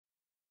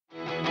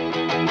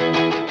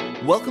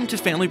Welcome to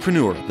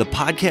Familypreneur, the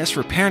podcast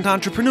for parent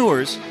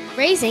entrepreneurs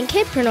raising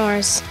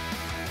kidpreneurs.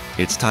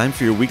 It's time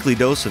for your weekly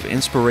dose of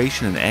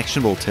inspiration and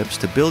actionable tips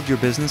to build your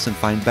business and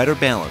find better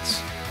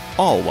balance,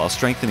 all while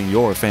strengthening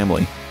your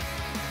family.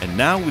 And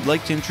now we'd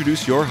like to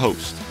introduce your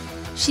host.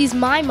 She's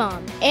my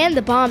mom and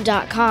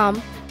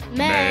thebomb.com,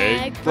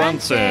 Meg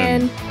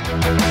Brunson.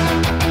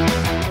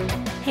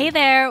 Hey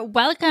there,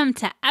 welcome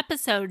to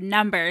episode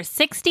number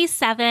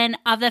 67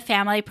 of the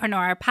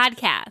Familypreneur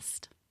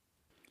podcast.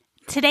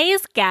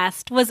 Today's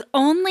guest was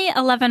only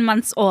 11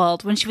 months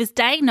old when she was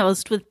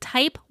diagnosed with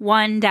type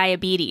 1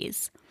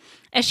 diabetes.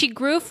 As she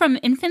grew from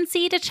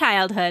infancy to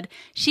childhood,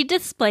 she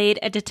displayed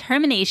a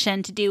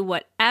determination to do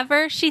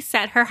whatever she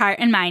set her heart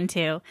and mind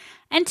to,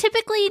 and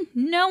typically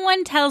no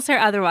one tells her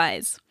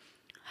otherwise.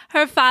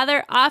 Her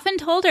father often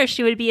told her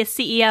she would be a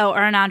CEO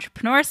or an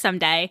entrepreneur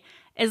someday,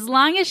 as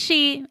long as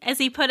she, as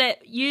he put it,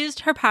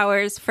 used her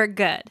powers for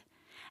good.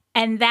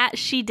 And that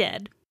she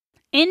did.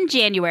 In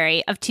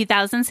January of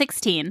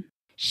 2016,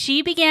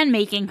 she began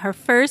making her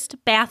first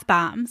bath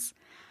bombs.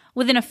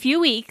 Within a few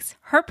weeks,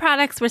 her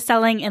products were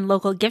selling in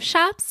local gift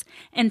shops,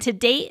 and to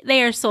date,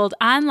 they are sold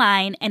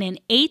online and in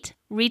 8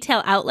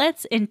 retail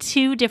outlets in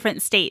 2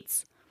 different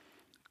states.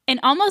 In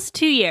almost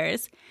 2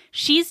 years,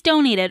 she's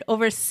donated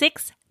over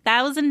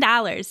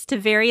 $6,000 to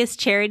various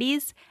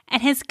charities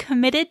and has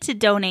committed to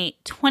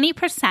donate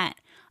 20%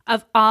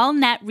 of all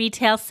net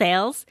retail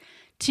sales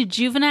to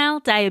juvenile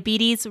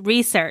diabetes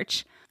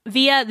research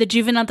via the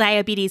Juvenile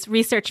Diabetes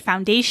Research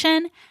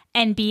Foundation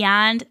and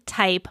Beyond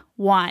Type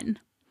 1.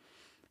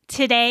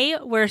 Today,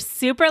 we're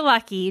super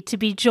lucky to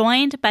be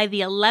joined by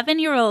the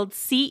 11-year-old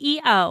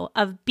CEO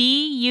of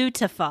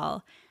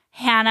BeYOUtiful,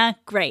 Hannah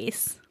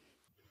Grace.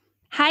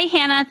 Hi,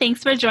 Hannah.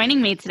 Thanks for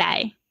joining me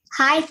today.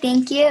 Hi,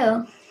 thank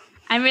you.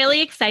 I'm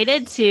really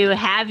excited to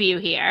have you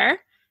here.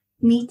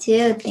 Me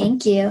too.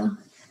 Thank you.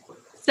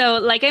 So,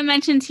 like I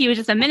mentioned to you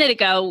just a minute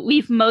ago,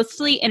 we've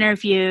mostly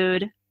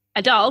interviewed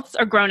adults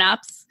or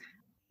grown-ups,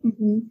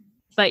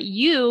 but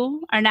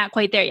you are not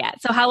quite there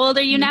yet. So how old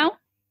are you now?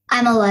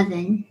 I'm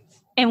 11.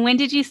 And when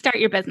did you start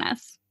your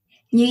business?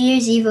 New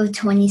Year's Eve of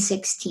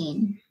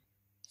 2016.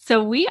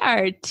 So we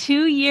are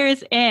 2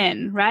 years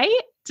in, right?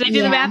 Did I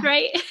do the math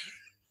right?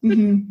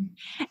 And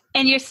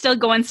you're still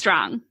going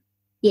strong.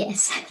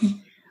 Yes.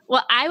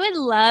 Well, I would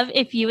love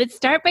if you would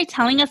start by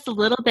telling us a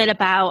little bit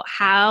about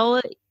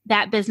how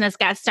that business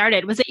got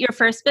started. Was it your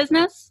first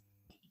business?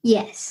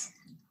 Yes.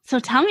 So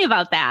tell me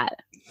about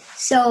that.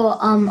 So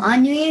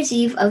on New Year's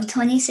Eve of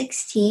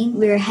 2016,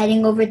 we were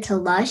heading over to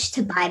Lush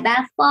to buy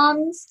bath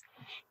bombs.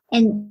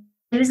 And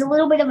it was a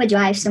little bit of a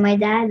drive. So my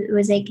dad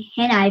was like,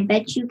 Hannah, I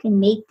bet you can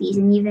make these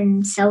and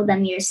even sell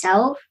them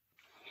yourself.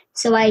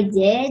 So I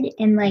did.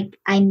 And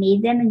I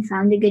made them and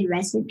found a good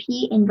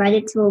recipe and brought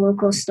it to a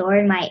local store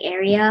in my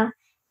area.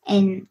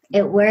 And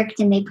it worked,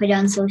 and they put it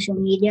on social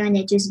media, and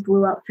it just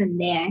blew up from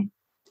there.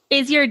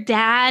 Is your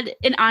dad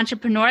an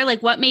entrepreneur?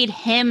 What made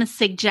him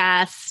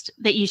suggest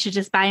that you should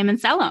just buy them and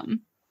sell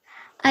them?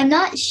 I'm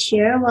not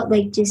sure what,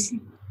 just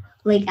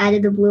out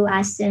of the blue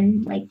asked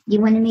him, you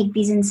want to make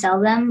these and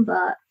sell them?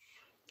 But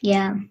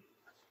yeah.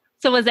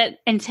 So was it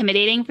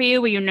intimidating for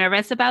you? Were you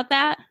nervous about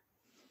that?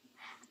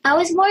 I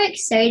was more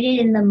excited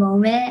in the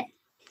moment.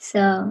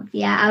 So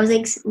yeah, I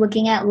was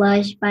looking at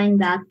Lush, buying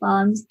bath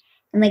bombs,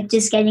 and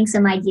just getting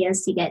some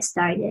ideas to get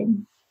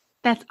started.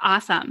 That's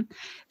awesome.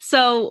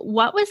 So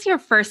what was your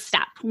first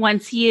step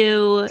once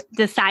you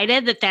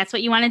decided that that's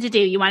what you wanted to do?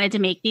 You wanted to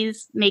make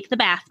the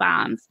bath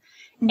bombs.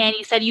 And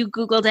you said you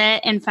Googled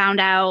it and found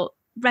out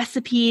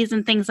recipes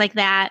and things like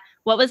that.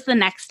 What was the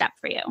next step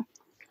for you?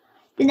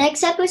 The next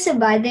step was to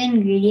buy the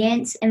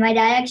ingredients. And my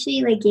dad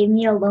actually gave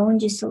me a loan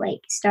just to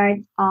start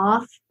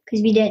off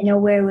because we didn't know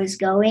where it was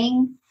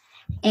going.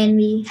 And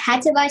we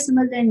had to buy some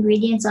of the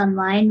ingredients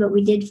online, but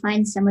we did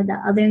find some of the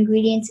other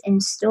ingredients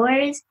in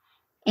stores.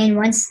 And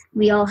once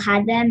we all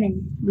had them and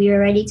we were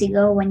ready to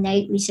go, one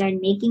night we started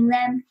making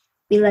them.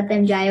 We let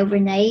them dry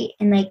overnight.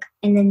 And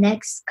in the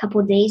next couple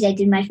of days, I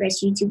did my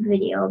first YouTube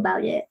video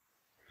about it.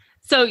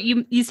 So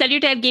you said your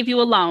dad gave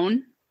you a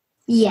loan?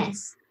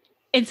 Yes.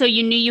 And so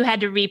you knew you had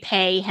to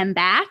repay him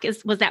back?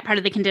 Was that part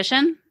of the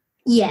condition?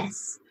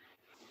 Yes.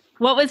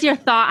 What was your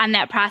thought on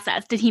that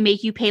process? Did he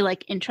make you pay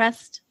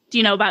interest? Do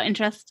you know about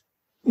interest?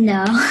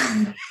 No.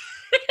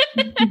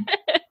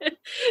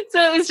 So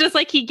it was just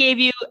he gave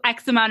you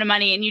X amount of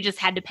money and you just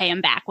had to pay him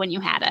back when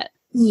you had it.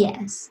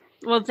 Yes.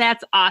 Well,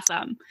 that's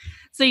awesome.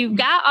 So you've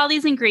got all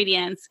these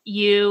ingredients.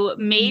 You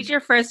made your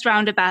first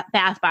round of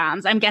bath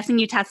bombs. I'm guessing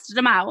you tested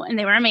them out and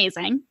they were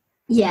amazing.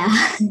 Yeah.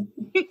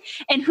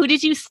 And who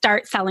did you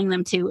start selling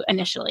them to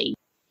initially?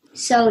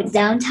 So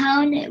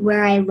downtown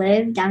where I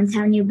live,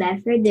 downtown New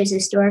Bedford, there's a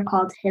store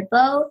called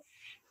Hippo.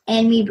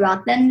 And we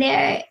brought them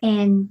there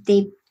and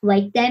they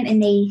liked them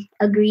and they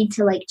agreed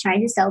to try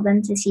to sell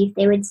them to see if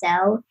they would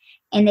sell.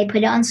 And they put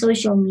it on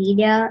social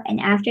media. And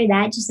after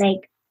that, just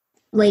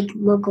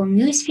local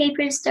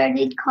newspapers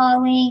started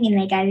calling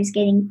and I was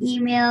getting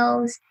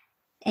emails.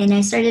 And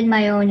I started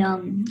my own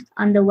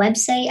on the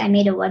website. I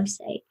made a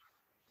website.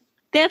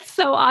 That's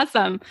so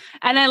awesome.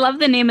 And I love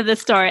the name of the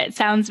store. It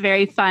sounds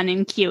very fun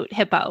and cute,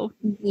 Hippo.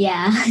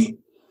 Yeah.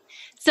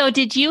 So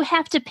did you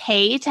have to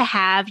pay to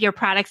have your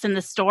products in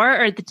the store,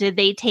 or did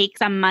they take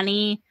some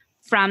money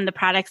from the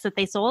products that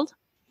they sold?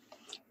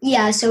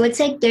 Yeah, so it's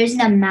like there's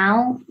an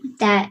amount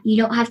that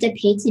you don't have to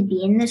pay to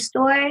be in the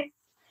store.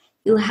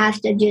 You have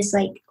to just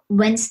like,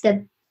 once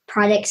the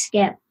products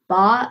get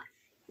bought,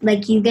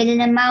 like you get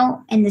an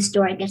amount and the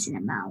store gets an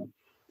amount.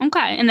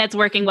 Okay. And that's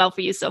working well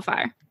for you so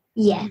far.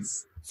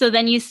 Yes. So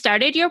then you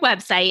started your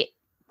website.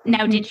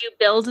 Now, did you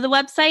build the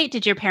website?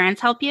 Did your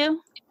parents help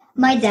you?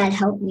 My dad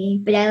helped me,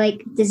 but I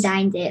like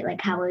designed it,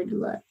 like how it would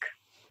look.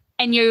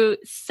 And you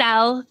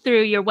sell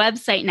through your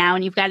website now,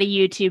 and you've got a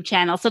YouTube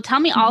channel. So tell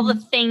me all the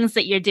things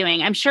that you're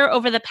doing. I'm sure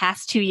over the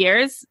past 2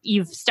 years,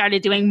 you've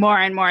started doing more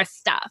and more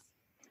stuff.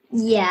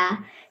 Yeah.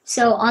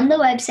 So on the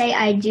website,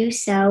 I do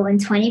sell, and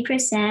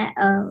 20%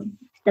 of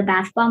the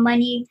bath bomb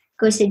money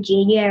goes to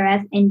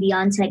JDRF and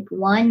Beyond Type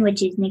 1,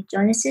 which is Nick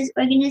Jonas's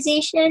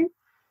organization.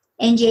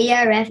 And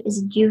JDRF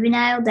is a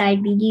Juvenile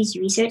Diabetes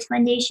Research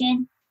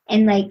Foundation.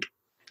 And like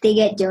they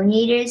get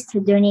donators to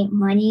donate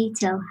money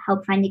to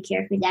help find a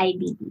cure for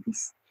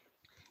diabetes.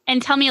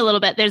 And tell me a little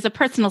bit, there's a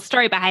personal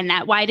story behind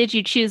that. Why did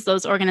you choose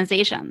those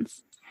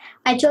organizations?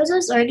 I chose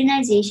those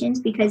organizations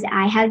because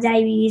I have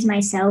diabetes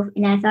myself,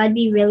 and I thought it'd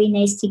be really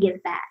nice to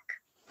give back.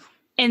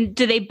 And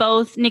do they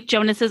both, Nick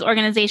Jonas's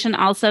organization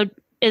also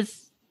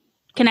is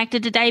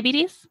connected to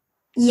diabetes?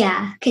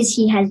 Yeah, because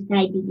he has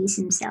diabetes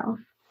himself.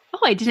 Oh,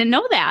 I didn't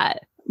know that.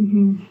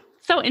 Mm-hmm.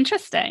 So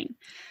interesting.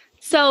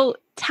 So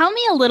tell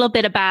me a little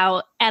bit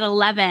about, at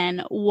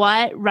 11,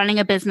 what running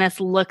a business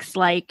looks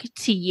like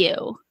to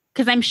you.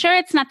 Because I'm sure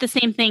it's not the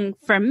same thing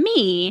for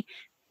me.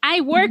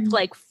 I work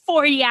like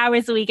 40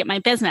 hours a week at my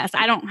business.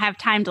 I don't have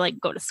time to like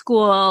go to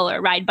school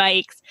or ride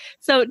bikes.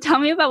 So tell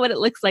me about what it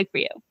looks like for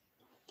you.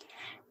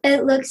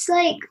 It looks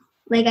like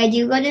I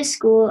do go to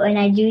school, and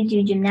I do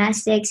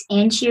gymnastics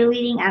and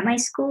cheerleading at my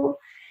school.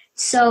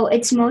 So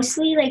it's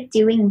mostly like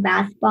doing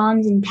bath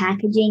bombs and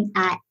packaging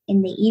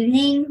in the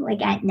evening,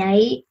 like at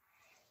night.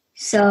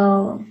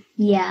 So,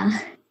 yeah.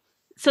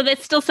 So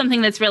that's still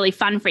something that's really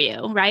fun for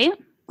you, right?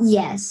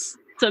 Yes.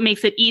 So it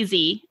makes it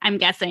easy, I'm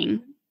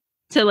guessing,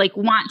 to like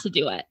want to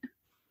do it.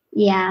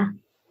 Yeah.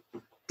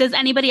 Does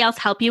anybody else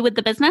help you with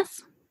the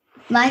business?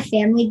 My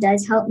family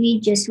does help me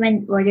just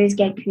when orders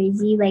get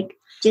crazy. Like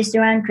just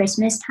around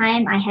Christmas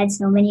time, I had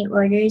so many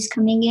orders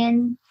coming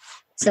in.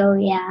 So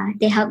yeah,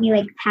 they help me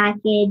like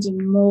package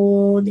and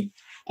mold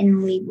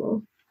and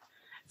label.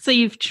 So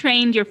you've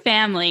trained your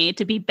family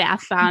to be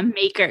bath bomb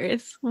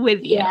makers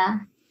with you. Yeah.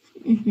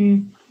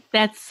 Mm-hmm.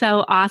 That's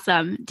so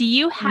awesome. Do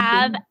you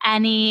have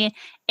any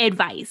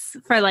advice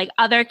for like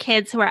other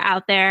kids who are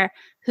out there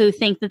who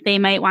think that they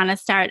might want to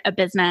start a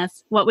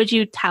business? What would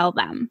you tell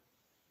them?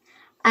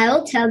 I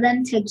will tell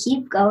them to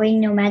keep going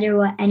no matter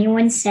what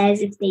anyone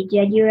says. If they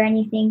judge you or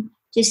anything,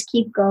 just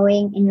keep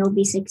going and you'll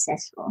be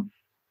successful.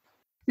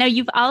 Now,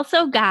 you've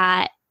also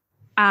got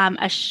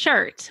a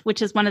shirt,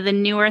 which is one of the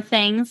newer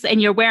things,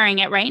 and you're wearing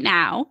it right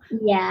now.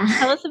 Yeah.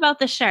 Tell us about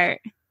the shirt.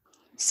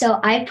 So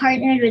I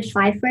partnered with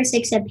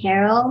 546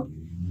 Apparel,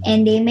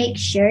 and they make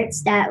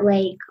shirts that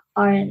like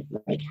are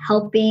like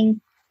helping,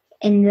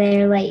 and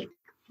they're like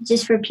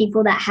just for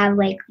people that have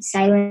like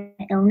silent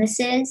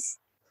illnesses,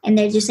 and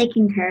they're just like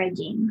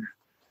encouraging.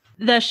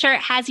 The shirt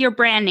has your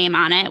brand name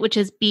on it, which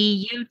is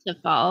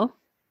BeYOUtiful.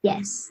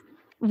 Yes.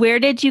 Where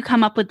did you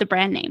come up with the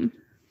brand name?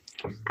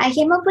 I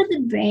came up with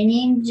the brand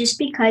name just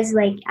because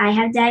like I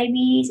have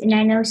diabetes, and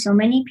I know so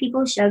many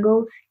people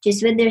struggle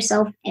just with their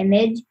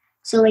self-image.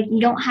 So like you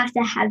don't have to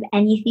have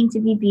anything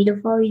to be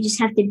beautiful. You just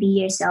have to be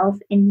yourself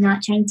and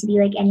not trying to be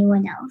like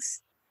anyone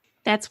else.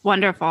 That's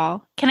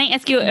wonderful. Can I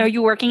ask you, are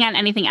you working on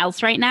anything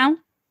else right now?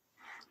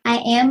 I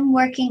am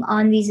working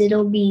on these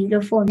little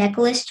BeYOUtiful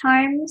necklace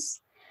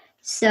charms.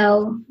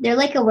 So they're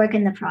like a work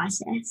in the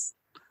process.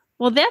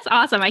 Well, that's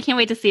awesome. I can't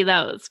wait to see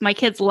those. My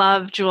kids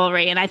love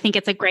jewelry, and I think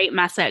it's a great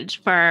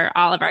message for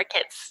all of our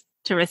kids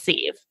to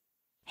receive.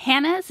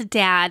 Hannah's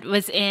dad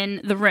was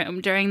in the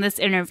room during this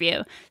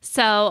interview.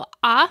 So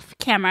off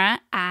camera,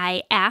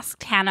 I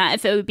asked Hannah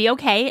if it would be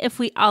okay if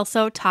we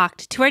also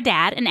talked to her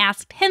dad and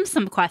asked him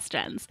some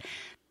questions.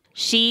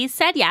 She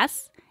said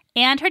yes,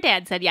 and her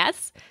dad said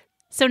yes.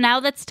 So now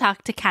let's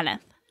talk to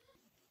Kenneth.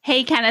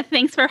 Hey, Kenneth,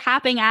 thanks for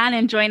hopping on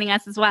and joining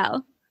us as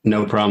well.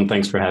 No problem.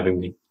 Thanks for having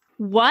me.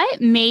 What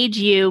made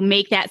you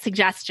make that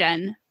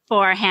suggestion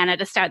for Hannah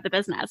to start the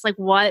business? Like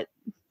what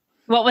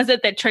was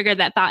it that triggered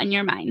that thought in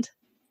your mind?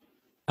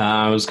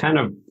 It was kind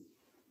of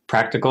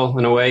practical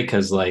in a way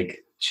because like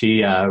she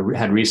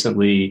had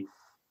recently,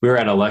 we were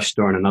at a Lush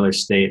store in another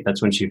state.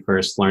 That's when she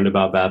first learned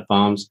about bath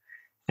bombs.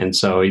 And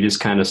so you just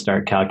kind of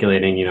start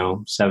calculating, $7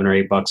 or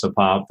 $8 a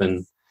pop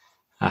and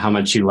how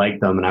much she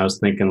liked them. And I was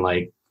thinking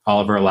like all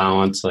of her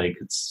allowance, like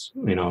it's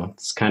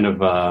kind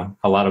of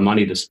a lot of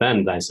money to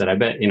spend. I said, I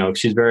bet,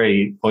 she's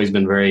always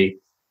been very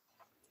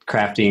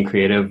crafty and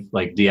creative,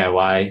 like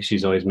DIY.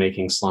 She's always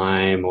making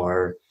slime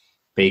or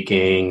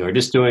baking or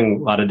just doing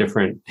a lot of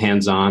different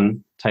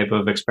hands-on type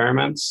of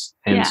experiments.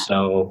 And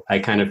so I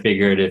kind of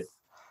figured if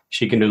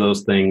she can do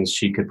those things,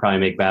 she could probably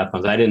make bath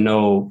bombs. I didn't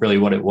know really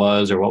what it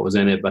was or what was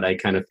in it, but I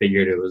kind of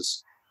figured it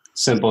was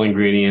simple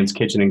ingredients,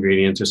 kitchen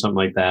ingredients or something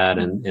like that.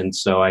 And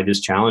so I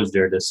just challenged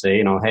her to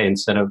say, hey,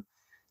 instead of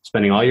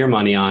spending all your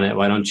money on it,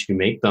 why don't you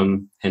make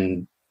them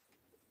and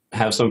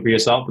have some for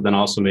yourself, but then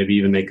also maybe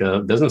even make a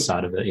business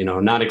out of it,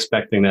 not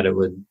expecting that it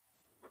would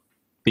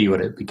be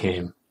what it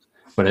became,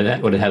 what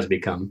it has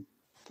become.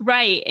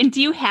 Right. And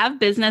do you have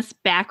business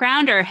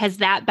background, or has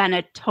that been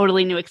a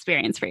totally new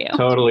experience for you?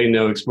 Totally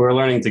new. We're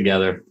learning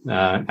together.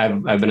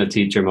 I've been a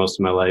teacher most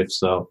of my life.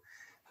 So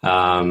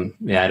I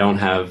don't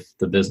have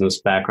the business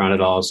background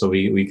at all. So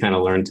we kind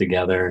of learn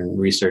together and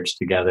research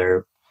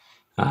together.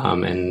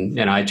 And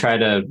I try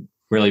to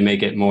really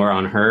make it more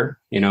on her.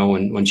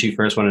 When she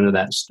first went into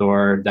that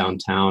store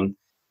downtown,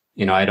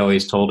 I'd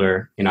always told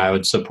her, I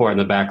would support in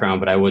the background,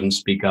 but I wouldn't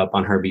speak up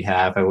on her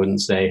behalf. I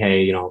wouldn't say,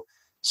 hey,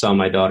 sell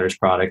my daughter's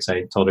products.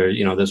 I told her,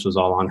 this was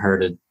all on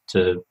her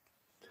to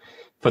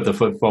put the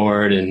foot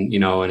forward and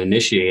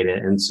initiate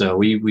it. And so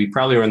we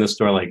probably were in the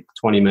store like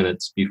 20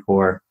 minutes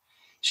before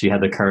she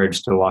had the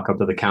courage to walk up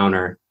to the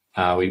counter.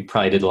 We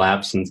probably did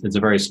laps, and it's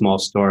a very small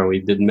store. We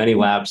did many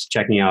laps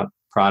checking out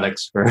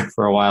products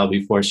for a while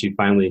before she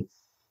finally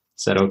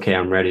said, okay,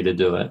 I'm ready to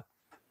do it.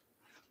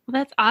 Well,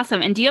 that's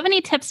awesome. And do you have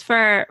any tips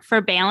for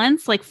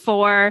balance, like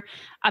for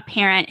a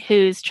parent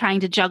who's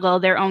trying to juggle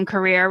their own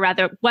career,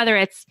 whether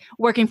it's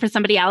working for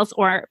somebody else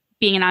or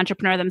being an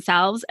entrepreneur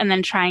themselves, and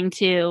then trying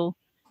to,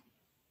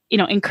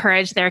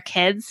 encourage their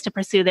kids to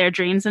pursue their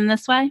dreams in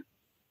this way?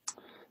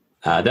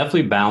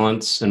 Definitely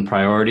balance and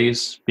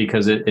priorities,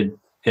 because it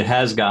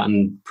has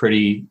gotten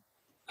pretty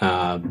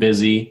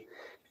busy,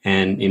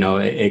 and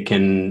it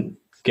can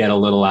get a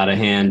little out of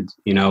hand,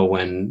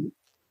 when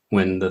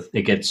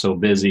it gets so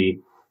busy,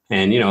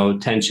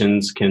 and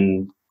tensions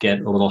can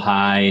get a little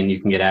high, and you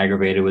can get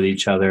aggravated with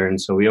each other. And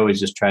so we always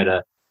just try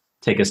to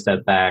take a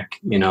step back,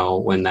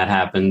 when that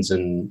happens,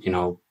 and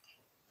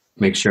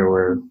make sure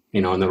we're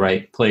in the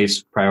right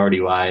place priority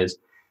wise.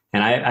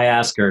 And I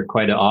ask her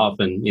quite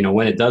often,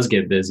 when it does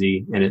get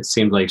busy and it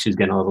seems like she's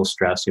getting a little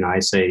stressed, I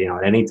say,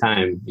 at any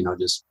time,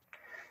 just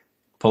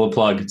pull a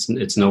plug.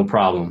 It's no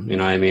problem.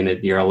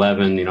 You're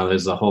 11,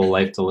 there's a whole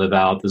life to live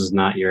out. This is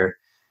not your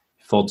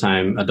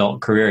full-time adult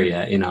career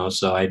yet,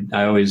 So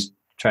I always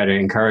try to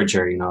encourage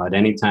her, at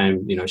any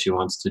time, she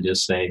wants to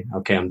just say,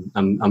 okay,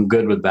 I'm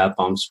good with bath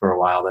bombs for a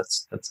while.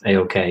 That's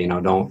A-okay.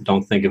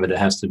 Don't think of it. It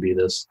has to be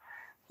this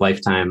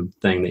lifetime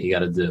thing that you got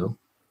to do.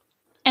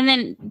 And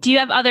then do you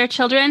have other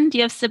children? Do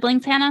you have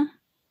siblings, Hannah?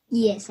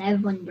 Yes, I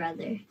have one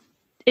brother.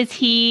 Does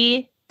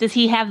he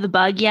have the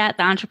bug yet?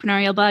 The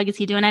entrepreneurial bug? Is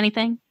he doing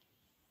anything?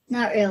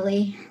 Not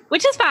really.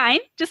 Which is fine.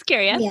 Just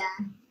curious. Yeah.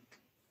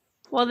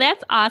 Well,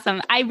 that's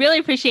awesome. I really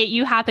appreciate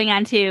you hopping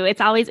on too.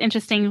 It's always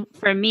interesting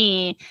for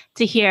me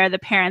to hear the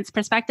parent's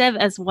perspective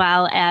as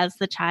well as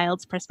the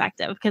child's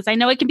perspective, because I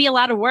know it can be a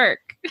lot of work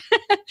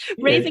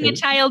raising a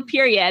child,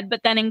 period,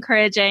 but then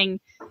encouraging,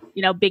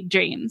 big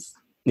dreams.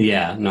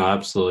 Yeah, no,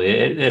 absolutely.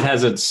 It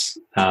has its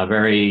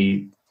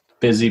very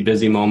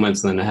busy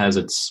moments, and then it has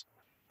its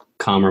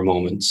calmer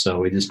moments. So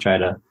we just try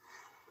to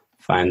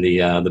find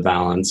the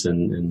balance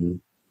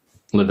and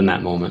live in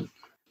that moment.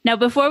 Now,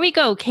 before we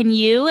go, can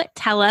you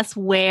tell us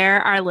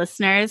where our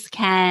listeners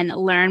can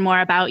learn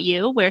more about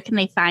you? Where can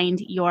they find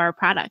your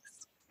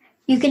products?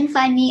 You can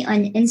find me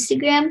on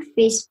Instagram,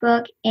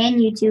 Facebook,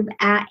 and YouTube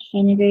at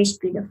Hannah Grace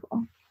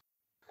Beautiful.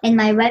 And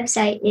my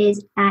website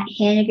is at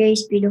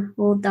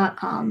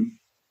hannahgracebeautiful.com.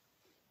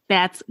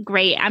 That's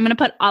great. I'm going to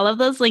put all of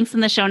those links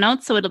in the show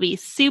notes, so it'll be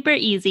super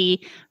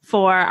easy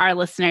for our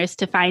listeners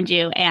to find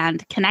you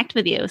and connect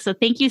with you. So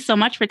thank you so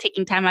much for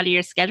taking time out of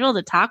your schedule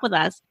to talk with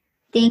us.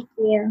 Thank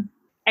you.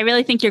 I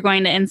really think you're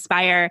going to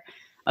inspire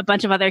a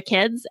bunch of other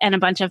kids and a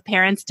bunch of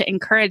parents to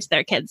encourage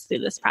their kids through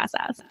this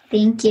process.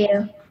 Thank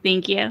you.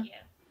 Thank you.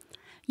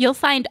 You'll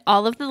find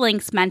all of the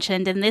links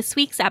mentioned in this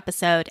week's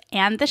episode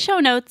and the show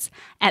notes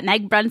at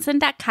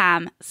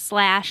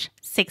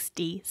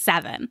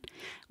megbrunson.com/67.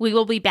 We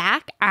will be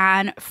back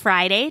on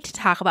Friday to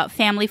talk about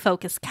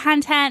family-focused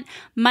content.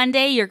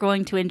 Monday, you're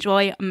going to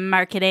enjoy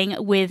marketing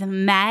with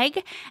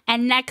Meg.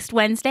 And next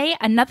Wednesday,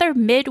 another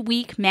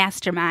midweek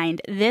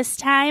mastermind, this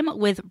time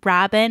with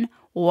Robin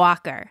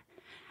Walker.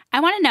 I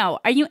want to know,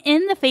 are you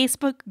in the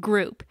Facebook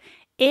group?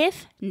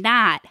 If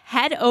not,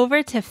 head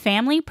over to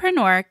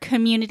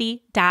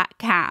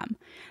familypreneurcommunity.com.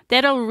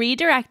 That'll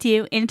redirect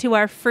you into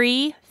our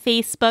free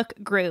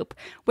Facebook group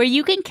where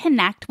you can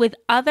connect with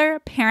other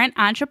parent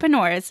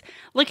entrepreneurs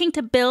looking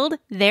to build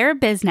their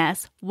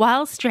business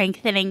while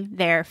strengthening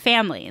their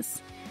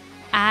families.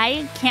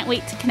 I can't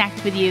wait to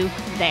connect with you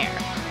there.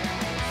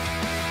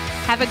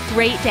 Have a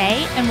great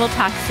day, and we'll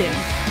talk soon.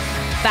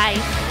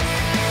 Bye.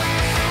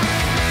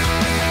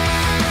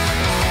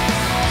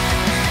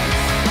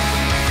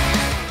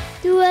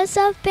 Do us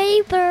a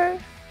favor.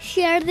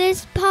 Share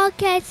this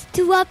podcast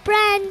to a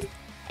friend.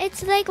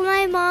 It's like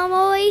my mom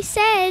always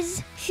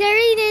says,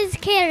 sharing is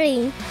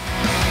caring.